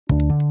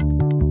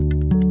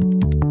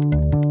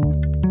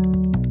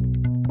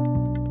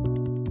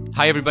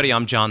Hi, everybody.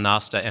 I'm John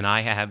Nasta, and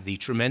I have the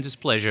tremendous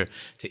pleasure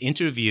to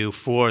interview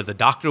for The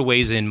Doctor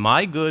Weighs In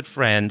my good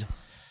friend,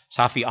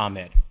 Shafi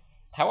Ahmed.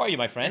 How are you,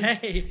 my friend?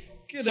 Hey,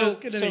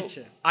 good to meet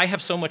you. I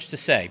have so much to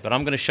say, but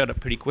I'm going to shut up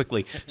pretty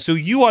quickly. So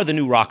you are the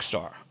new rock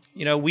star.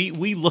 You know,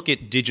 we look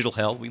at digital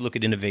health, we look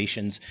at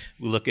innovations,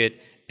 we look at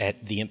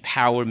the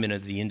empowerment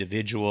of the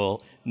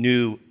individual,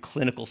 new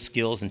clinical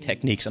skills and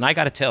techniques. And I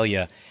got to tell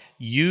you,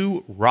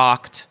 you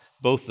rocked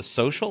both the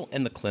social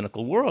and the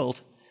clinical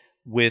world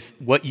with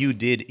what you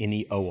did in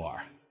the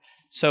OR.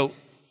 So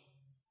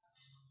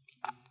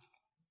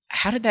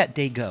how did that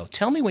day go?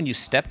 Tell me when you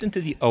stepped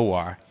into the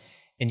OR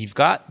and you've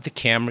got the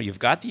camera, you've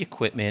got the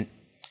equipment,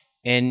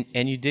 and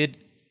you did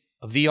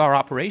a VR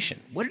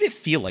operation. What did it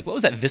feel like? What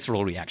was that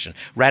visceral reaction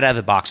right out of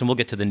the box? And we'll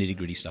get to the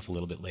nitty-gritty stuff a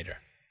little bit later.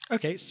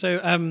 Okay,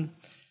 so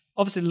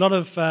obviously a lot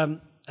of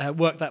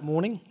work that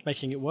morning,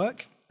 making it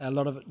work. A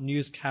lot of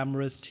news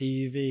cameras,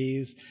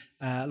 TVs,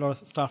 a lot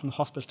of staff from the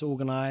hospital to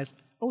organise.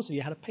 Also,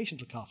 you had a patient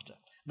to look after.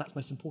 And that's the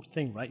most important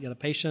thing, right? You had a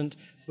patient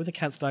with a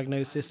cancer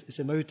diagnosis. It's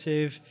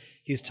emotive.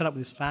 He's turned up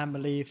with his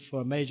family for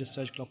a major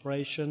surgical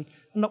operation,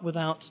 and not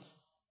without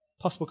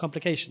possible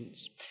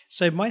complications.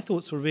 So my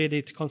thoughts were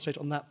really to concentrate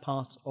on that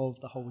part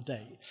of the whole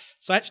day.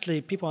 So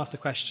actually, people ask the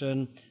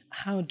question,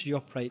 how do you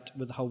operate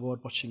with the whole world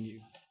watching you?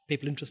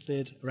 People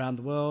interested around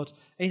the world.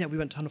 And, we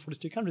went to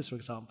 142 countries, for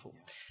example.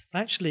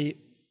 But actually,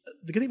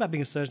 the good thing about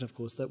being a surgeon, of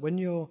course, that when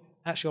you're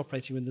actually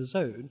operating in the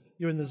zone,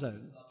 you're in the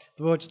zone.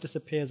 The world just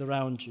disappears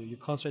around you. You're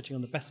concentrating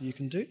on the best that you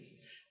can do.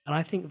 And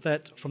I think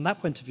that from that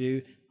point of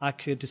view, I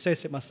could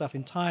dissociate myself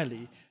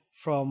entirely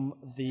from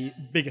the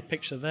bigger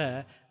picture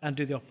there and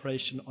do the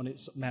operation on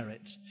its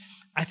merit.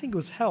 I think it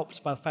was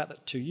helped by the fact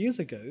that 2 years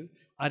ago,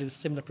 I did a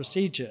similar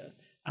procedure,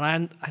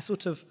 and I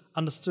sort of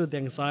understood the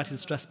anxiety and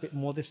stress a bit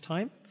more this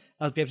time.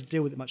 I was able to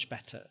deal with it much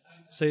better.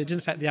 So it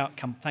didn't affect the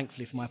outcome,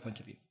 thankfully, from my point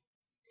of view.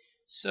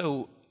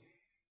 So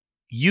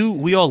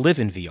we all live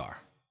in VR.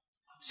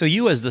 So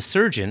you as the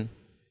surgeon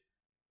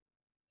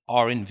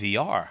are in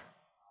VR.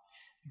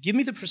 Give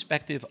me the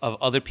perspective of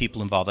other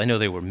people involved. I know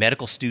there were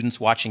medical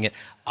students watching it.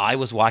 I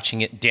was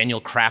watching it.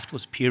 Daniel Kraft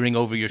was peering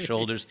over your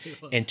shoulders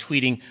and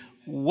tweeting.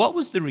 What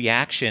was the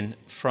reaction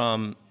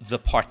from the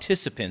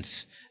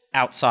participants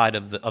outside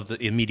of the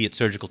immediate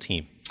surgical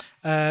team?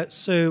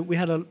 So we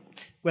had a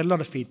lot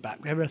of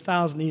feedback. We had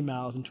 1,000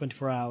 emails in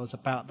 24 hours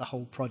about the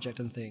whole project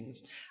and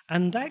things.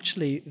 And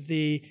actually,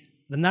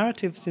 the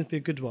narrative seems to be a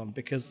good one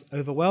because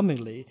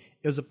overwhelmingly,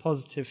 it was a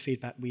positive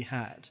feedback we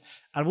had.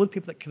 And all the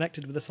people that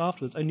connected with us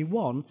afterwards, only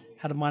one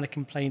had a minor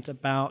complaint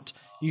about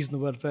using the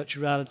word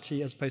virtual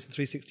reality as opposed to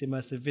 360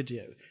 immersive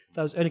video.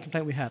 That was the only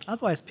complaint we had.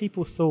 Otherwise,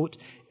 people thought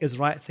it was the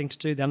right thing to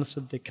do. They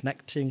understood the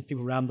connecting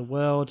people around the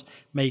world,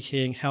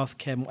 making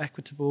healthcare more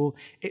equitable.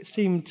 It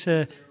seemed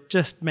to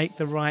just make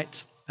the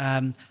right,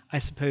 it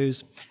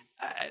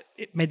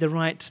made the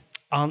right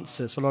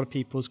answers for a lot of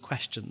people's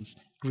questions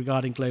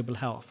regarding global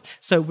health.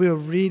 So we were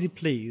really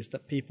pleased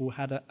that people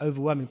had an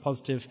overwhelming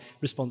positive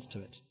response to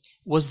it.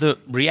 Was the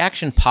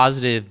reaction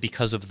positive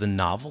because of the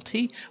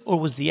novelty, or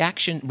was the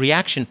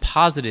reaction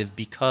positive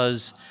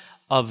because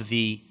of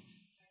the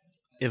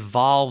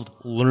evolved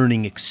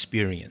learning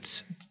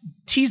experience?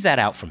 Tease that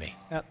out for me.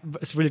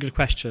 It's a really good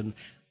question.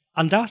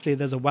 Undoubtedly,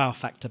 there's a wow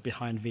factor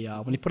behind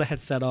VR. When you put a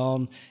headset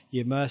on,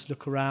 you immerse,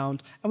 look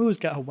around, and we always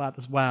get,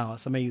 wow,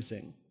 it's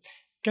amazing.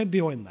 Go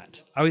beyond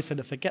that. I always say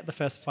that forget the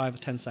first 5 or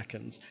 10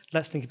 seconds.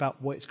 Let's think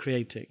about what it's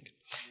creating.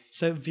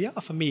 So VR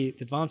for me,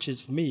 the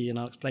advantage for me, and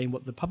I'll explain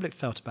what the public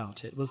felt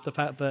about it, was the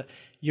fact that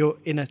you're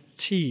in a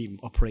team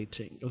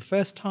operating. For the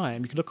first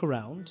time, you can look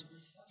around,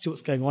 see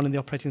what's going on in the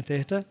operating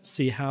theatre,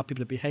 see how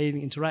people are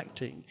behaving,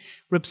 interacting.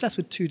 We're obsessed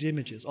with 2D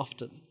images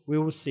often. We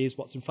always see is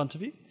what's in front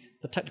of you,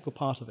 the technical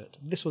part of it.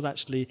 This was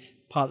actually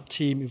part of the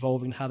team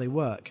evolving how they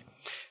work.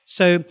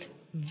 So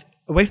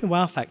away from the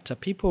wow factor,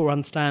 people were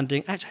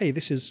understanding, actually, hey,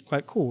 this is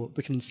quite cool.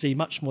 We can see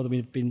much more than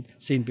we've been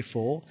seen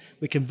before.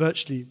 We can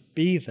virtually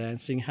be there and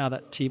seeing how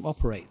that team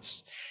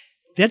operates.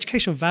 The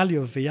educational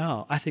value of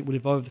VR, I think, will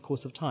evolve over the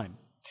course of time.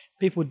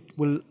 People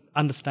will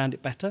understand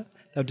it better.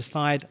 They'll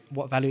decide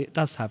what value it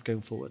does have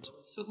going forward.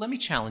 So let me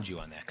challenge you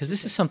on that, because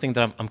this is something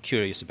that I'm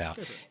curious about.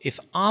 If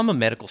I'm a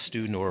medical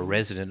student or a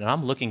resident and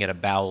I'm looking at a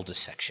bowel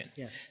dissection,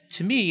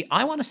 to me,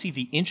 I want to see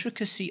the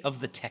intricacy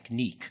of the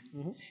technique.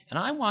 And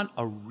I want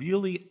a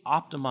really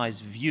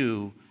optimized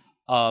view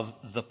of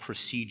the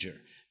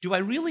procedure. Do I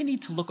really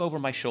need to look over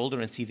my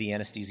shoulder and see the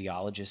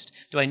anesthesiologist?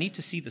 Do I need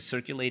to see the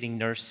circulating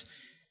nurse?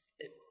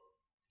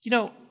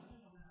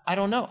 I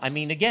don't know. I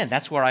mean, again,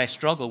 that's where I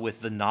struggle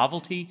with the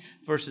novelty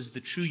versus the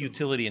true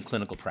utility in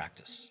clinical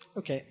practice.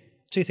 Okay,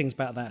 2 things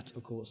about that,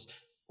 of course.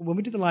 When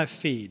we did the live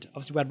feed,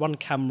 obviously we had one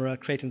camera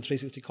creating the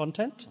 360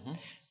 content.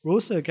 We're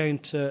also going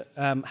to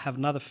have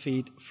another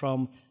feed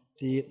from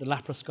the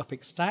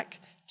laparoscopic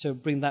stack to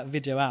bring that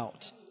video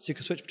out. So you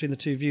can switch between the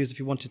 2 views if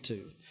you wanted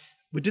to.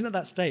 We didn't at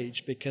that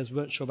stage because we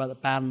weren't sure about the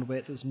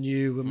bandwidth, it was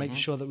new, we were making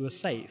sure that we were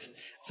safe.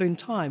 So in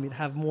time, you'd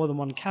have more than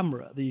one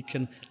camera that you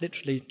can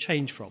literally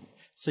change from.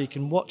 So you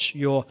can watch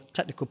your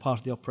technical part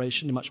of the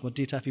operation in much more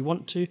detail if you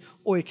want to,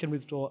 or you can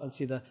withdraw and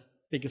see the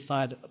bigger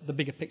side, the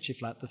bigger picture,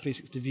 flat, the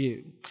 360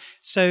 view.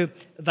 So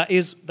that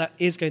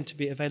is going to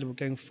be available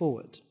going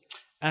forward.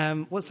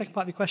 What's the second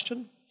part of your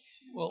question?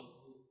 Well,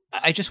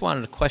 I just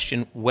wanted to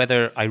question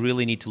whether I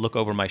really need to look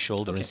over my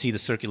shoulder and see the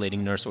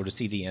circulating nurse or to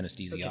see the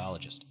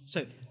anesthesiologist.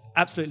 So,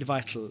 absolutely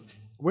vital.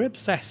 We're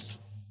obsessed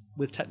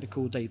with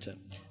technical data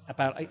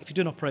about if you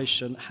do an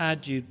operation, how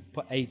do you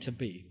put A to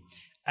B?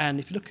 And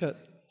if you look at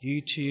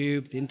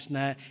YouTube, the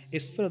internet,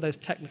 it's full of those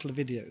technical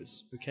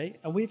videos, okay?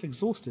 And we've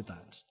exhausted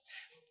that.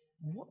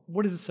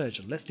 What is a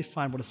surgeon? Let's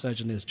define what a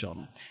surgeon is,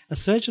 John. A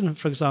surgeon,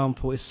 for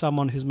example, is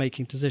someone who's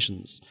making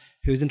decisions,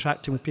 who's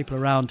interacting with people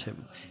around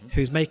him,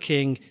 who's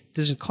making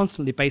decisions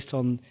constantly based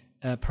on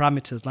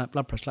parameters like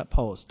blood pressure, like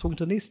pulse, talking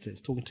to an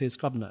anaesthetist, talking to his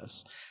scrub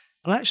nurse.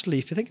 And actually,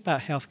 if you think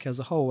about healthcare as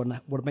a whole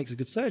and what makes a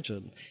good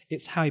surgeon,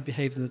 it's how he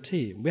behaves in a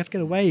team. We have to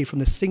get away from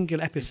this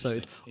single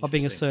episode of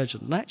being a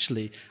surgeon. And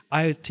actually,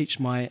 I teach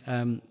my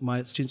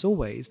students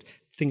always to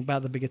think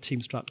about the bigger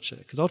team structure,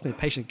 because ultimately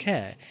patient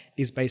care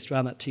is based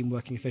around that team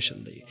working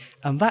efficiently.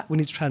 And that we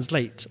need to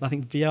translate. And I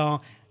think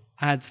VR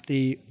adds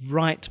the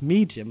right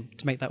medium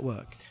to make that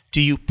work.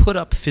 Do you put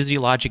up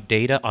physiologic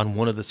data on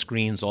one of the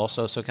screens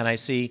also? So can I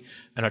see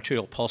an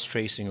arterial pulse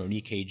tracing or an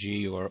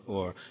EKG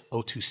or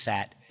O2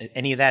 sat?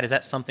 Any of that? Is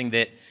that something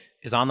that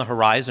is on the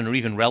horizon or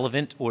even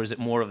relevant, or is it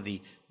more of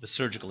the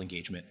surgical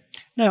engagement?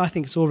 No, I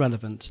think it's all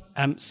relevant.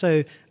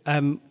 The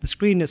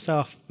screen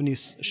itself, when you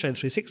show the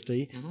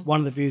 360, one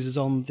of the views is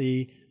on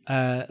the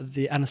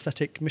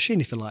anaesthetic machine,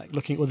 if you like,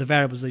 looking at all the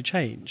variables they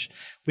change.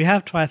 We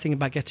have tried thinking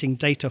about getting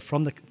data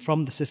from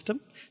the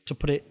system to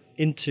put it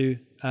into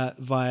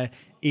via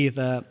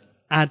either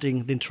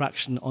adding the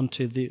interaction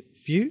onto the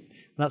view,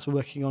 and that's what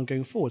we're working on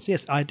going forward. So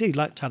yes, I do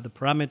like to have the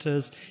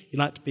parameters. You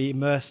like to be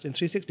immersed in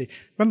 360.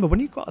 Remember, when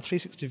you've got a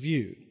 360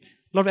 view,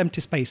 a lot of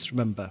empty space,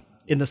 remember,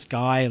 in the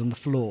sky and on the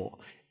floor.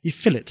 You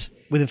fill it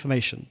with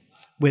information,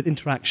 with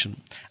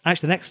interaction.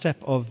 Actually, the next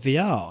step of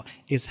VR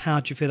is how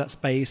do you fill that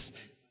space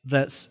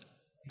that's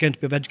going to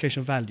be of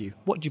educational value?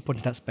 What do you put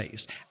in that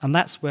space? And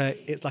that's where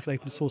it's like an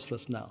open source for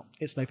us now.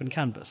 It's an open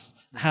canvas.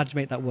 How do you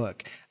make that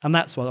work? And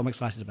that's what I'm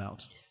excited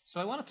about. So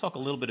I want to talk a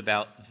little bit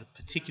about the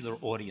particular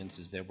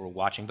audiences that we're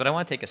watching, but I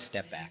want to take a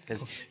step back,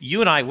 because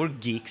you and I, we're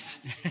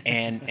geeks,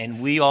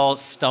 and we all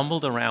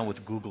stumbled around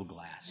with Google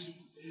Glass.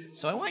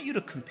 So I want you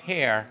to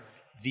compare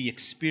the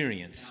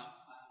experience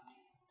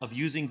of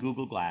using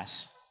Google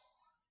Glass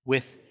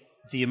with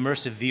the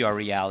immersive VR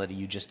reality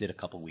you just did a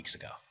couple weeks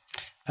ago.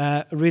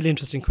 A really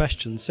interesting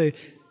question. So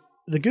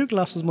the Google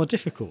Glass was more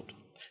difficult.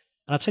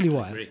 And I'll tell you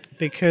why.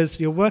 Because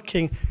you're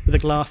working with a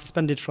glass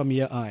suspended from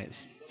your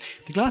eyes.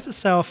 The glass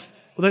itself,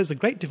 although it's a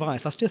great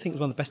device, I still think it's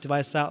one of the best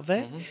devices out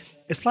there.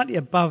 It's slightly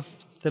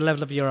above the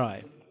level of your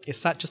eye. It's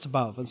sat just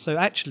above. And so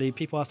actually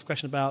people ask the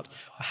question about,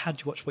 well, how do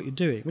you watch what you're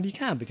doing? Well, you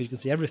can, because you can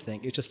see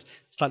everything. It's just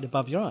slightly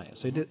above your eye.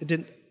 So it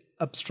didn't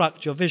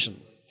obstruct your vision.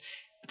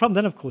 The problem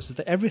then, of course, is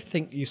that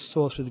everything you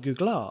saw through the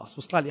Google Glass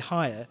was slightly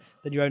higher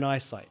than your own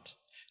eyesight.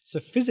 So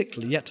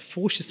physically, you had to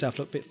force yourself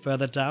to look a bit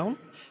further down,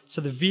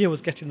 so the viewer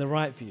was getting the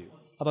right view.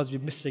 Otherwise, you'd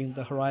be missing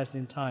the horizon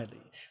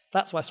entirely.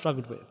 That's what I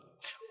struggled with.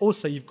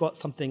 Also, you've got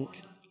something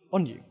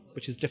on you,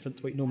 which is different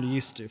to what you're normally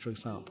used to, for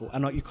example,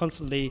 and you're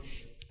constantly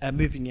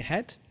moving your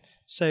head.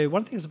 So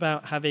one of the things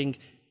about having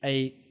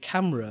a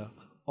camera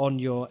on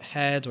your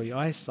head or your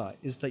eyesight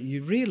is that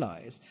you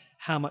realize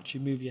how much you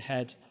move your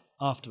head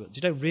afterwards.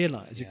 You don't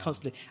realize you're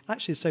constantly...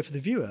 Actually, so for the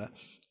viewer,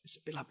 it's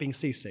a bit like being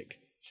seasick.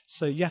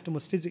 So you have to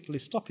almost physically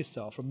stop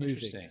yourself from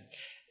moving.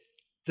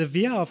 The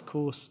VR, of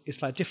course, is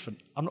slightly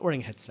different. I'm not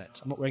wearing a headset.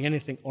 I'm not wearing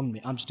anything on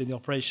me. I'm just doing the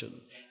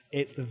operation.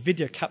 It's the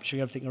video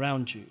capturing everything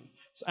around you.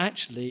 So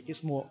actually,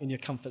 it's more in your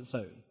comfort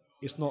zone.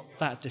 It's not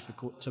that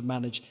difficult to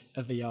manage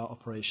a VR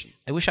operation.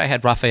 I wish I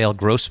had Raphael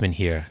Grossman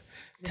here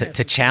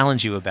to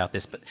challenge you about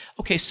this. But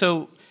okay,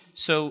 so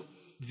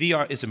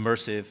VR is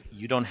immersive.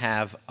 You don't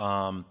have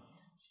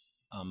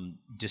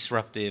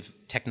disruptive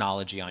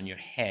technology on your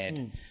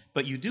head,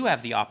 but you do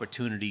have the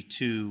opportunity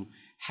to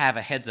have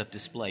a heads-up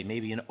display,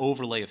 maybe an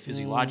overlay of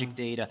physiologic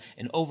data,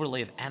 an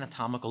overlay of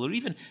anatomical or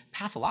even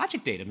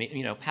pathologic data,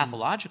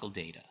 pathological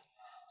data.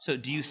 So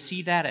do you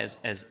see that as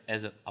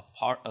a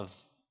part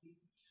of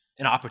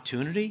an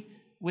opportunity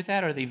with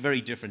that, or are they very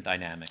different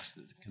dynamics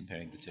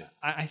comparing the two?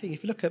 I think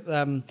if you look at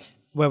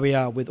where we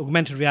are with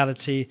augmented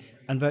reality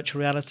and virtual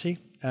reality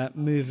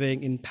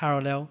moving in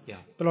parallel,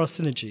 but a lot of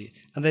synergy.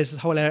 And there's this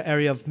whole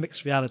area of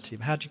mixed reality.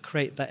 How do you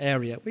create that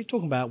area? We're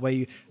talking about where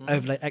you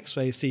overlay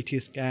X-rays,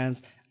 CT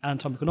scans,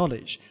 anatomical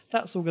knowledge.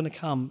 That's all going to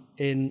come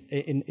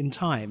in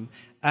time.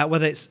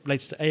 Whether it's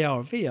related to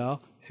AR or VR,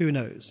 who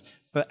knows?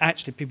 But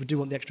actually, people do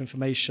want the extra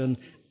information,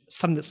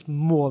 something that's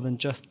more than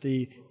just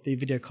the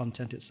video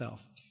content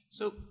itself.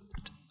 So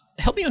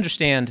help me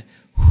understand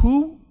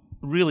who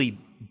really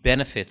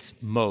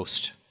benefits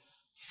most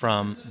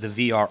from the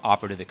VR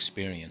operative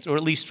experience, or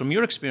at least from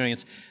your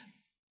experience.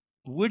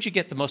 Where'd you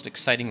get the most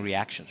exciting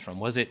reactions from?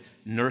 Was it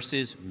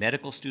nurses,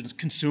 medical students,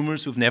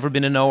 consumers who've never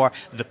been in OR,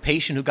 the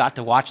patient who got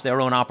to watch their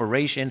own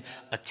operation,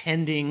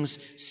 attendings,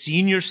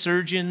 senior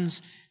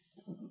surgeons?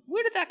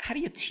 how do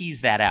you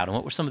tease that out? And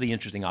what were some of the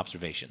interesting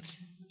observations?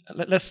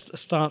 Let's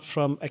start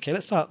from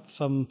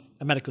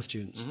medical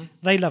students.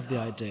 They love the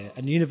idea,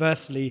 and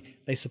universally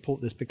they support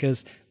this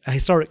because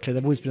historically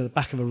they've always been at the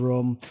back of a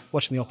room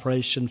watching the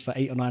operation for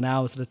 8 or 9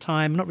 hours at a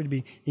time, not really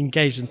being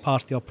engaged in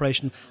part of the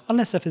operation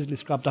unless they're physically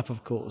scrubbed up,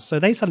 of course. So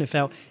they suddenly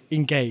felt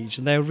engaged,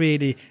 and they're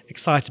really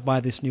excited by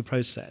this new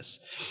process.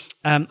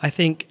 I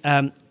think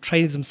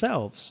trainees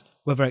themselves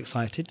were very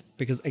excited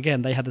because,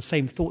 again, they had the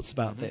same thoughts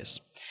about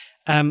this.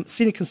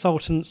 Senior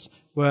consultants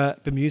were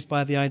bemused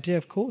by the idea,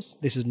 of course.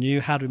 This is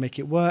new, how do we make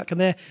it work? And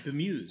they're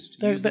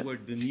bemused. Use the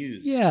word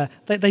bemused. Yeah,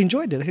 they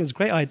enjoyed it. They think it was a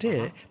great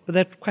idea, but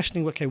they're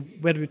questioning, okay,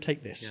 where do we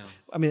take this? Yeah.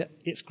 I mean,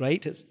 it's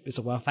great, it's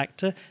a wow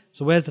factor,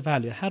 so where's the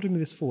value? How do we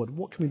move this forward?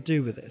 What can we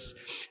do with this?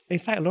 In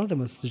fact, a lot of them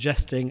were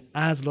suggesting,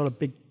 as a lot of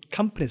big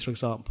companies, for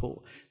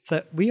example,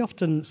 that we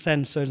often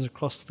send surgeons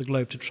across the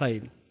globe to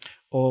train,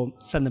 or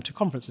send them to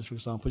conferences, for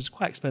example, which is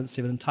quite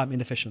expensive and time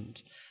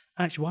inefficient.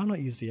 Actually, why not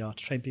use VR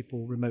to train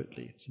people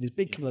remotely? So these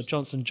big companies like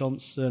Johnson &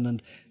 Johnson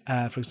and,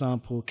 for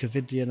example,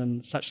 Covidian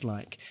and such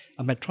like,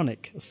 and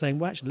Medtronic are saying,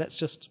 well, actually, let's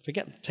just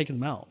forget taking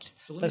them out.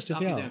 So let's do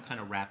VR. You there and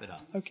kind of wrap it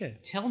up. Okay.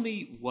 Tell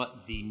me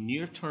what the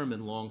near-term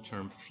and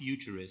long-term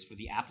future is for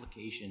the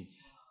application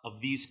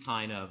of these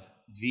kind of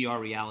VR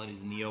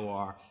realities in the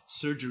OR,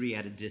 surgery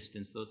at a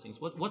distance, those things.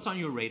 What's on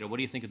your radar? What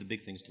do you think are the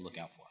big things to look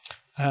out for?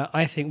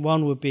 I think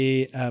one would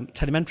be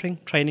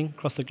telementoring, training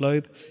across the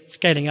globe,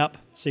 scaling up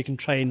so you can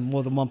train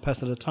more than one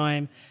person at a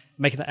time,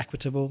 making that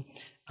equitable.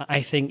 I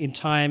think in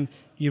time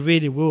you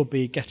really will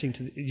be getting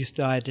used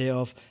to the idea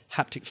of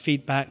haptic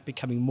feedback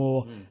becoming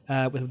more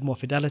with more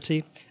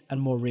fidelity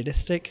and more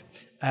realistic.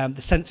 The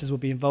sensors will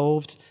be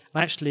involved.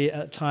 And actually,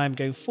 at a time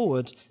going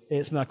forward,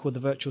 it's something I call the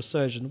virtual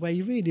surgeon, where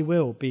you really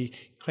will be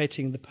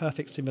creating the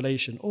perfect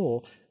simulation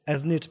or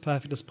as near to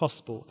perfect as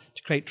possible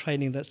to create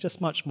training that's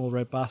just much more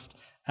robust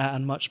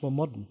and much more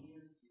modern.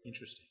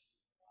 Interesting.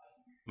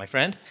 My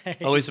friend,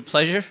 always a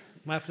pleasure.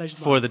 My pleasure.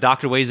 For The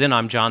Doctor Weighs In,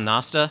 I'm John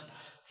Nasta.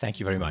 Thank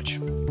you very much.